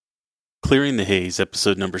Clearing the Haze,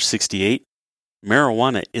 episode number 68.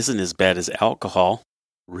 Marijuana isn't as bad as alcohol.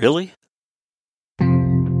 Really?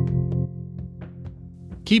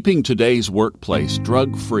 Keeping today's workplace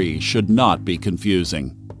drug-free should not be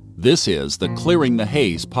confusing. This is the Clearing the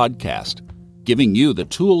Haze podcast, giving you the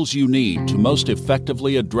tools you need to most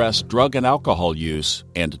effectively address drug and alcohol use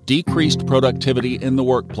and decreased productivity in the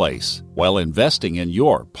workplace while investing in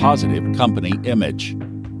your positive company image.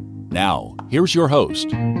 Now, here's your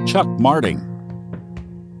host, Chuck Marting.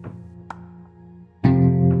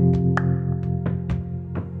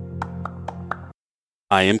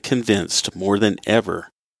 I am convinced more than ever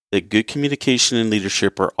that good communication and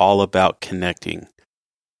leadership are all about connecting.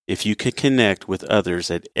 If you can connect with others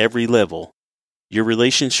at every level, your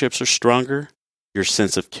relationships are stronger, your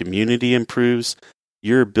sense of community improves,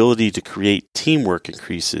 your ability to create teamwork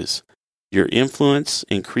increases, your influence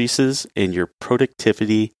increases, and your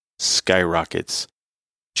productivity skyrockets.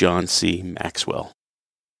 John C. Maxwell.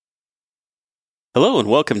 Hello and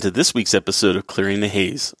welcome to this week's episode of Clearing the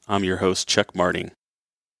Haze. I'm your host, Chuck Marting.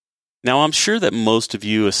 Now, I'm sure that most of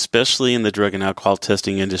you, especially in the drug and alcohol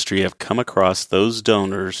testing industry, have come across those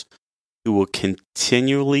donors who will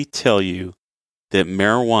continually tell you that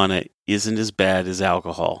marijuana isn't as bad as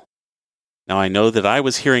alcohol. Now, I know that I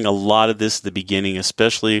was hearing a lot of this at the beginning,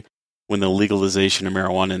 especially when the legalization of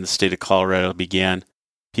marijuana in the state of Colorado began.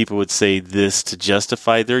 People would say this to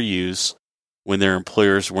justify their use when their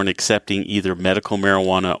employers weren't accepting either medical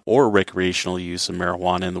marijuana or recreational use of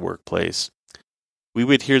marijuana in the workplace. We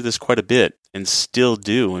would hear this quite a bit and still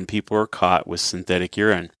do when people are caught with synthetic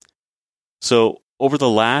urine. So over the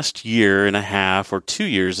last year and a half or 2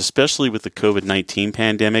 years, especially with the COVID-19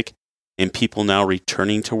 pandemic and people now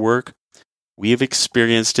returning to work, we have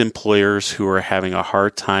experienced employers who are having a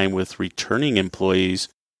hard time with returning employees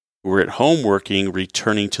who are at home working,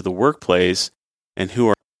 returning to the workplace, and who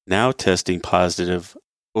are now testing positive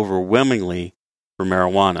overwhelmingly for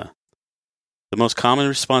marijuana. The most common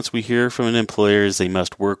response we hear from an employer is they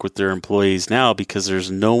must work with their employees now because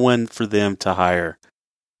there's no one for them to hire.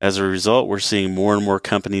 As a result, we're seeing more and more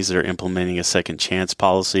companies that are implementing a second chance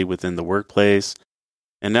policy within the workplace.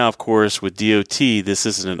 And now, of course, with DOT, this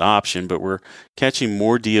isn't an option, but we're catching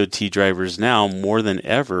more DOT drivers now more than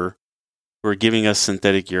ever who are giving us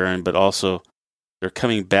synthetic urine, but also they're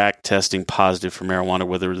coming back testing positive for marijuana,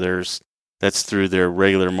 whether that's through their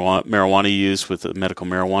regular marijuana use with a medical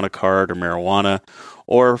marijuana card or marijuana,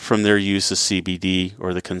 or from their use of CBD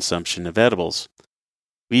or the consumption of edibles.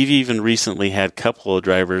 We've even recently had a couple of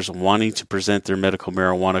drivers wanting to present their medical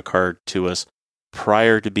marijuana card to us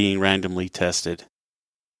prior to being randomly tested.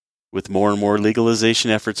 With more and more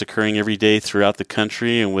legalization efforts occurring every day throughout the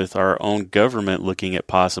country, and with our own government looking at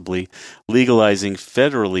possibly legalizing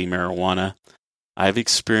federally marijuana, I've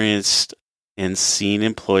experienced and seen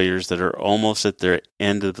employers that are almost at their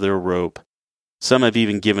end of their rope. Some have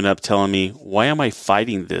even given up, telling me, "Why am I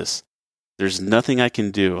fighting this? There's nothing I can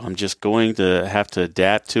do. I'm just going to have to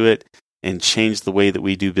adapt to it and change the way that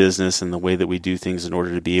we do business and the way that we do things in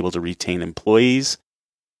order to be able to retain employees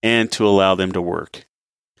and to allow them to work."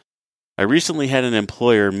 I recently had an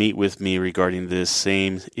employer meet with me regarding this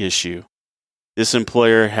same issue. This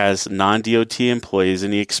employer has non-DOT employees,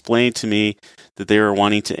 and he explained to me that they were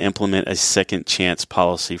wanting to implement a second chance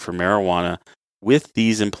policy for marijuana, with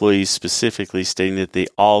these employees specifically stating that they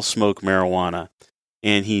all smoke marijuana,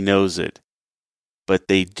 and he knows it. But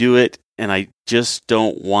they do it, and I just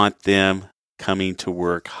don't want them coming to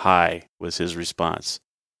work high, was his response.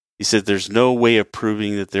 He said there's no way of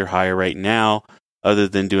proving that they're high right now other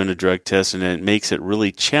than doing a drug test, and it makes it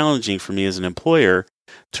really challenging for me as an employer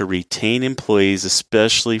to retain employees,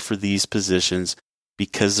 especially for these positions,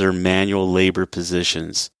 because they're manual labor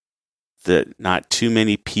positions that not too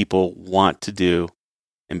many people want to do.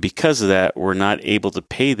 And because of that, we're not able to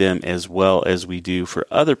pay them as well as we do for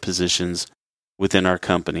other positions within our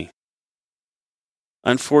company.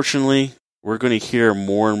 Unfortunately, we're going to hear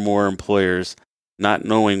more and more employers not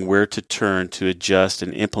knowing where to turn to adjust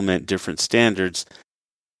and implement different standards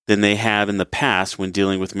than they have in the past when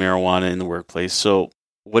dealing with marijuana in the workplace. So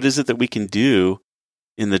what is it that we can do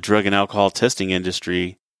in the drug and alcohol testing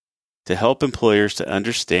industry to help employers to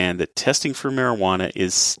understand that testing for marijuana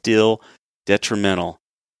is still detrimental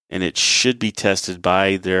and it should be tested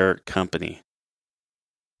by their company?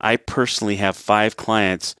 I personally have 5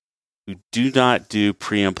 clients who do not do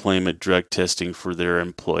pre-employment drug testing for their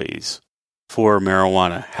employees for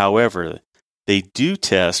marijuana. However, they do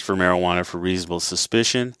test for marijuana for reasonable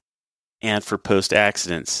suspicion and for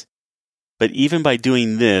post-accidents. But even by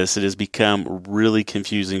doing this, it has become really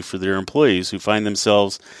confusing for their employees who find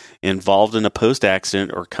themselves involved in a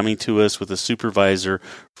post-accident or coming to us with a supervisor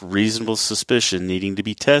for reasonable suspicion needing to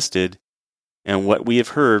be tested. And what we have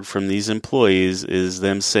heard from these employees is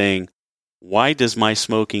them saying, why does my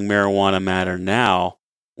smoking marijuana matter now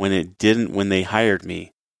when it didn't when they hired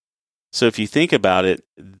me? So if you think about it,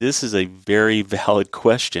 this is a very valid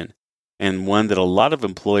question, and one that a lot of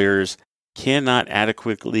employers cannot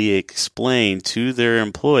adequately explain to their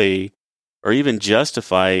employee or even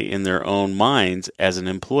justify in their own minds as an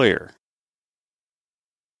employer.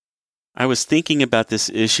 I was thinking about this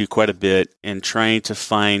issue quite a bit and trying to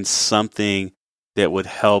find something that would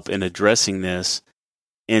help in addressing this.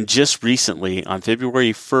 And just recently, on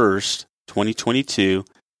February 1st, 2022,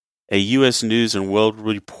 a U.S. News and World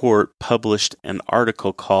Report published an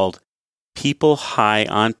article called People High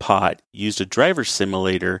on Pot Used a Driver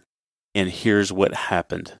Simulator, and Here's What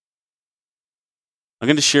Happened. I'm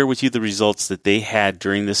going to share with you the results that they had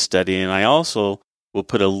during this study, and I also will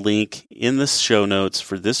put a link in the show notes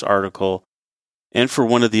for this article and for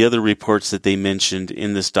one of the other reports that they mentioned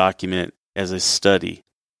in this document as a study.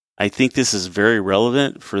 I think this is very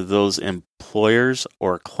relevant for those employers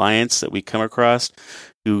or clients that we come across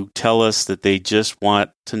who tell us that they just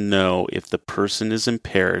want to know if the person is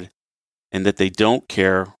impaired and that they don't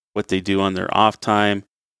care what they do on their off time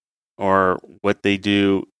or what they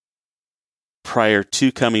do prior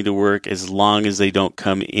to coming to work as long as they don't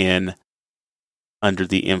come in under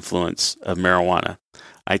the influence of marijuana.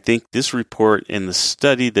 I think this report and the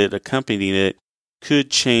study that accompanied it could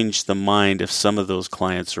change the mind of some of those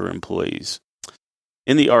clients or employees.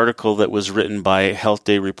 In the article that was written by Health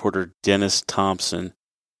Day reporter Dennis Thompson,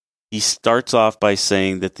 he starts off by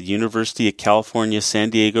saying that the University of California, San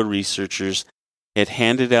Diego researchers had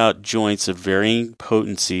handed out joints of varying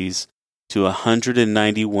potencies to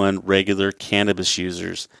 191 regular cannabis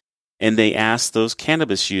users, and they asked those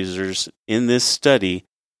cannabis users in this study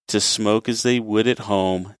to smoke as they would at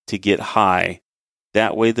home to get high.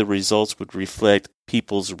 That way the results would reflect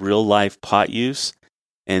people's real-life pot use,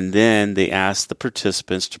 and then they asked the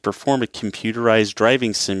participants to perform a computerized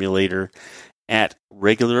driving simulator at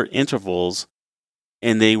regular intervals,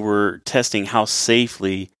 and they were testing how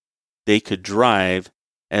safely they could drive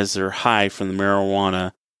as their high from the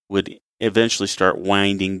marijuana would eventually start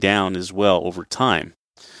winding down as well over time.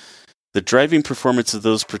 The driving performance of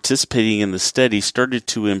those participating in the study started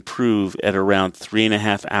to improve at around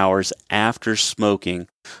 3.5 hours after smoking,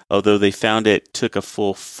 although they found it took a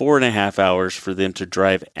full 4.5 hours for them to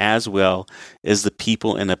drive as well as the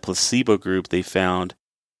people in a placebo group they found.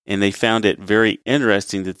 And they found it very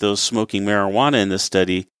interesting that those smoking marijuana in the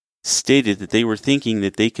study stated that they were thinking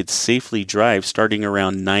that they could safely drive starting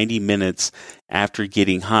around 90 minutes after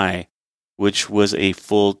getting high, which was a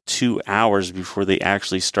full 2 hours before they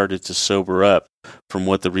actually started to sober up from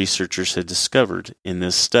what the researchers had discovered in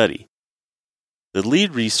this study. The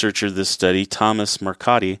lead researcher of this study, Thomas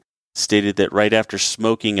Marcotti, stated that right after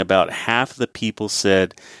smoking, about half of the people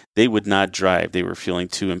said they would not drive. They were feeling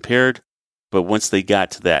too impaired, but once they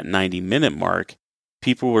got to that 90-minute mark,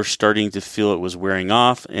 people were starting to feel it was wearing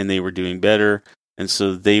off and they were doing better, and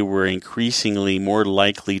so they were increasingly more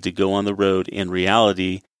likely to go on the road. In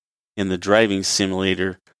reality, in the driving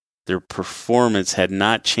simulator, their performance had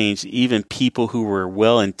not changed. Even people who were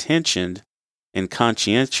well-intentioned and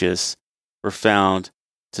conscientious were found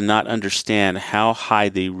to not understand how high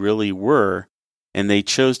they really were, and they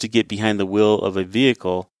chose to get behind the wheel of a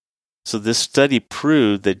vehicle. So this study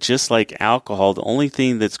proved that just like alcohol, the only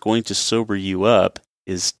thing that's going to sober you up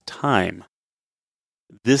is time.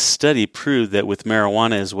 This study proved that with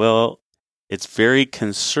marijuana as well, it's very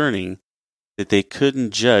concerning that they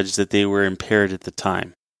couldn't judge that they were impaired at the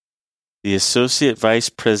time. The Associate Vice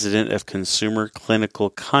President of Consumer Clinical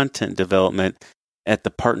Content Development at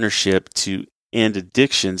the Partnership to End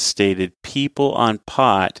Addiction stated people on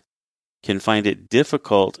pot can find it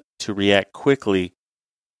difficult to react quickly,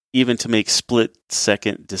 even to make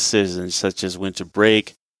split-second decisions such as when to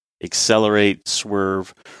brake, accelerate,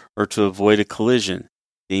 swerve, or to avoid a collision.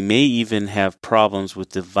 They may even have problems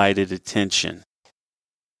with divided attention,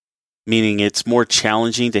 meaning it's more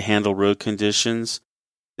challenging to handle road conditions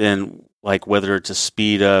than like whether to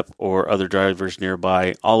speed up or other drivers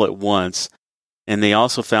nearby all at once. And they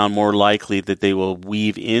also found more likely that they will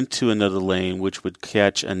weave into another lane, which would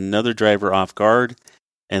catch another driver off guard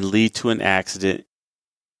and lead to an accident.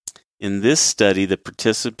 In this study, the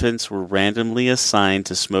participants were randomly assigned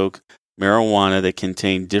to smoke marijuana that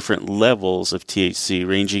contained different levels of THC,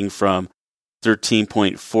 ranging from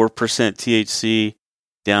 13.4% THC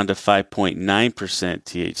down to 5.9%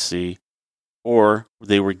 THC. or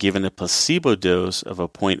they were given a placebo dose of a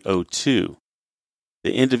 0.02.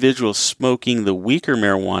 The individuals smoking the weaker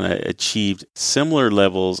marijuana achieved similar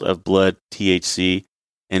levels of blood THC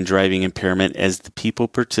and driving impairment as the people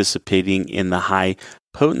participating in the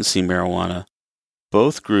high-potency marijuana.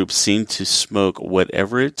 Both groups seemed to smoke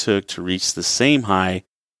whatever it took to reach the same high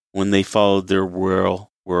when they followed their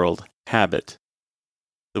real-world habit.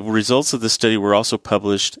 The results of the study were also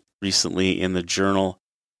published recently in the journal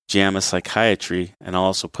JAMA Psychiatry, and I'll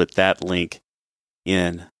also put that link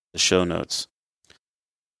in the show notes.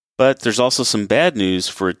 But there's also some bad news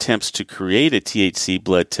for attempts to create a THC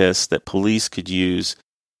blood test that police could use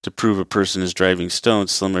to prove a person is driving stoned,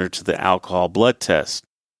 similar to the alcohol blood test.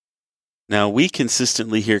 Now, we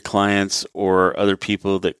consistently hear clients or other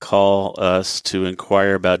people that call us to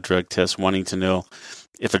inquire about drug tests, wanting to know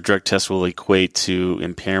if a drug test will equate to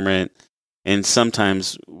impairment. And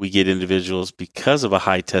sometimes we get individuals, because of a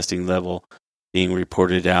high testing level being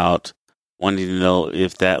reported out, wanting to know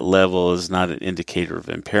if that level is not an indicator of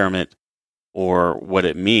impairment or what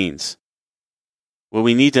it means. What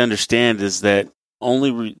we need to understand is that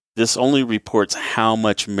this only reports how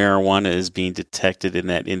much marijuana is being detected in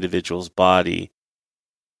that individual's body.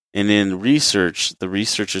 And in research, the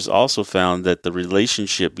researchers also found that the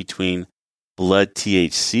relationship between blood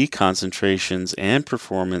THC concentrations and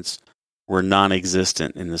performance were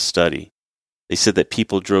non-existent in the study. They said that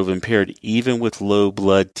people drove impaired even with low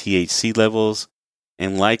blood THC levels,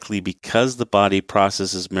 and likely because the body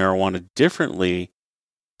processes marijuana differently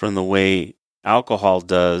from the way alcohol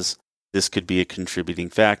does, this could be a contributing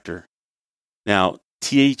factor. Now,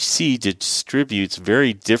 THC distributes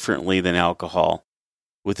very differently than alcohol.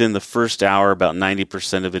 Within the first hour, about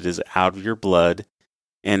 90% of it is out of your blood,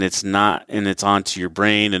 and it's onto your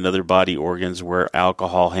brain and other body organs, where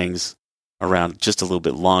alcohol hangs around just a little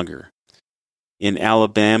bit longer. In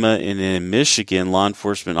Alabama and in Michigan, law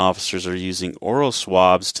enforcement officers are using oral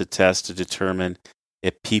swabs to test to determine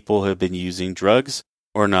if people have been using drugs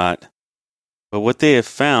or not. But what they have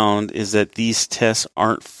found is that these tests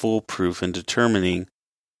aren't foolproof in determining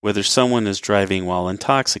whether someone is driving while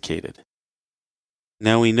intoxicated.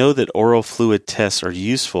 Now, we know that oral fluid tests are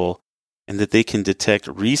useful and that they can detect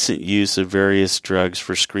recent use of various drugs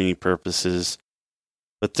for screening purposes,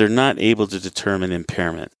 but they're not able to determine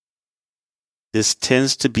impairment. This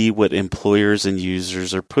tends to be what employers and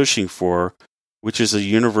users are pushing for, which is a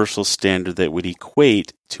universal standard that would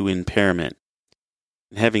equate to impairment.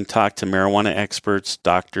 And having talked to marijuana experts,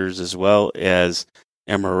 doctors, as well as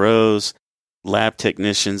MROs, lab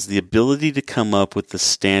technicians, the ability to come up with the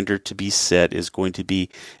standard to be set is going to be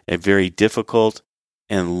a very difficult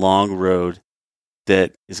and long road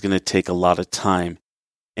that is going to take a lot of time.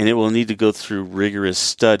 And it will need to go through rigorous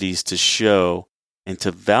studies to show and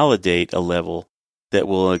to validate a level that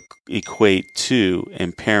will equate to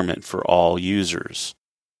impairment for all users.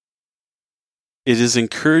 It is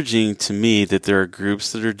encouraging to me that there are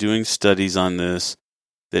groups that are doing studies on this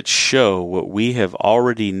that show what we have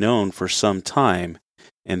already known for some time,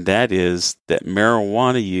 and that is that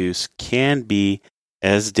marijuana use can be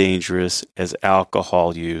as dangerous as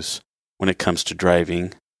alcohol use when it comes to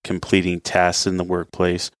driving, completing tasks in the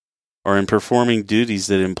workplace, or in performing duties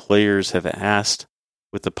that employers have asked,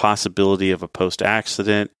 with the possibility of a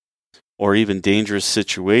post-accident or even dangerous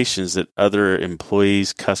situations that other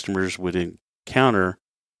employees, customers would encounter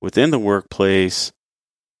within the workplace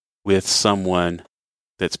with someone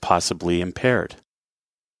that's possibly impaired.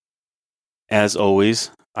 As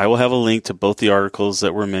always, I will have a link to both the articles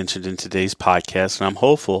that were mentioned in today's podcast, and I'm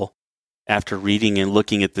hopeful, after reading and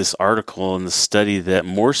looking at this article and the study, that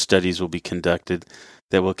more studies will be conducted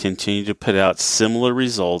that will continue to put out similar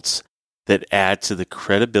results that add to the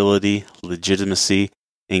credibility, legitimacy,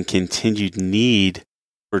 and continued need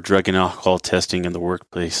for drug and alcohol testing in the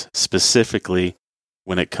workplace, specifically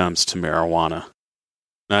when it comes to marijuana.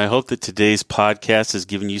 Now, I hope that today's podcast has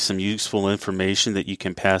given you some useful information that you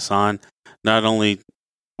can pass on, not only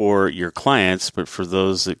for your clients, but for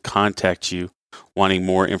those that contact you wanting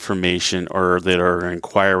more information or that are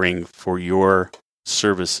inquiring for your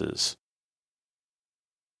services.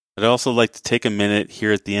 I'd also like to take a minute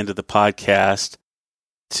here at the end of the podcast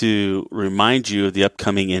to remind you of the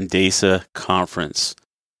upcoming INDESA conference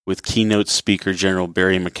with keynote speaker General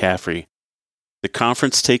Barry McCaffrey. The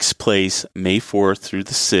conference takes place May 4th through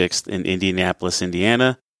the 6th in Indianapolis,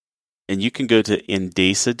 Indiana, and you can go to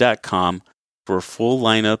indesa.com for a full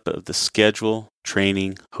lineup of the schedule,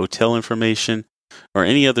 training, hotel information, or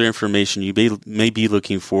any other information you may be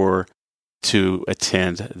looking for to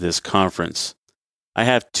attend this conference. I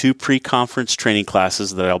have 2 pre-conference training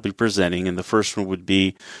classes that I'll be presenting, and the first one would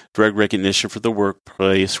be Drug Recognition for the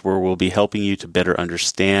Workplace, where we'll be helping you to better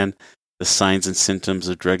understand the signs and symptoms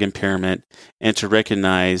of drug impairment and to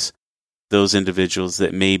recognize those individuals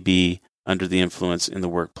that may be under the influence in the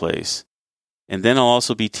workplace. And then I'll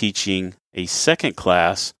also be teaching a second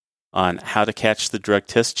class on how to catch the drug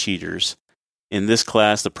test cheaters. In this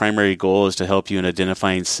class, the primary goal is to help you in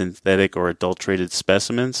identifying synthetic or adulterated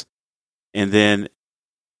specimens, and then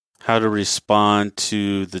how to respond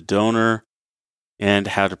to the donor and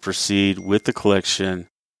how to proceed with the collection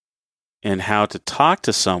and how to talk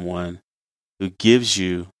to someone who gives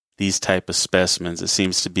you these type of specimens. It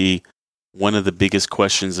seems to be one of the biggest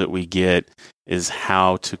questions that we get is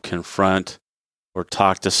how to confront or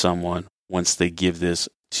talk to someone once they give this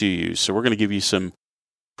to you. So we're going to give you some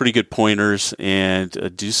pretty good pointers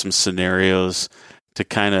and do some scenarios to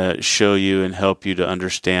kind of show you and help you to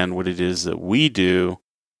understand what it is that we do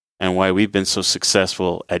and why we've been so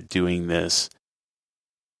successful at doing this.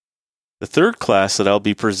 The third class that I'll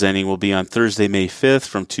be presenting will be on Thursday, May 5th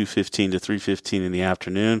from 2:15 to 3:15 in the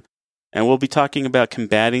afternoon, and we'll be talking about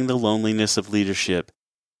combating the loneliness of leadership.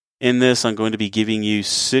 In this, I'm going to be giving you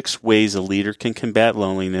 6 ways a leader can combat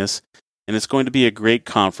loneliness, and it's going to be a great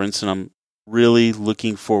conference, and I'm really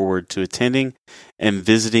looking forward to attending and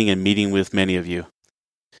visiting and meeting with many of you.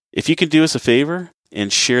 If you can do us a favor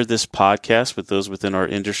and share this podcast with those within our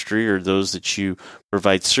industry or those that you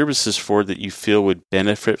provide services for that you feel would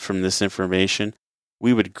benefit from this information,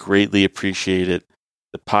 we would greatly appreciate it.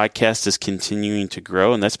 The podcast is continuing to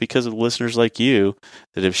grow, and that's because of listeners like you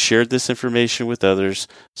that have shared this information with others.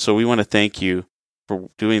 So we want to thank you for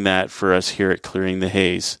doing that for us here at Clearing the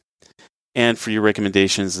Haze and for your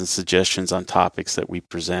recommendations and suggestions on topics that we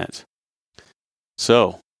present.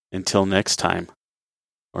 So until next time,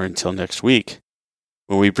 or until next week,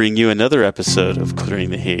 when we bring you another episode of Clearing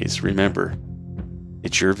the Haze, remember,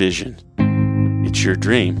 it's your vision, it's your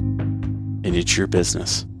dream, and it's your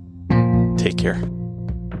business. Take care.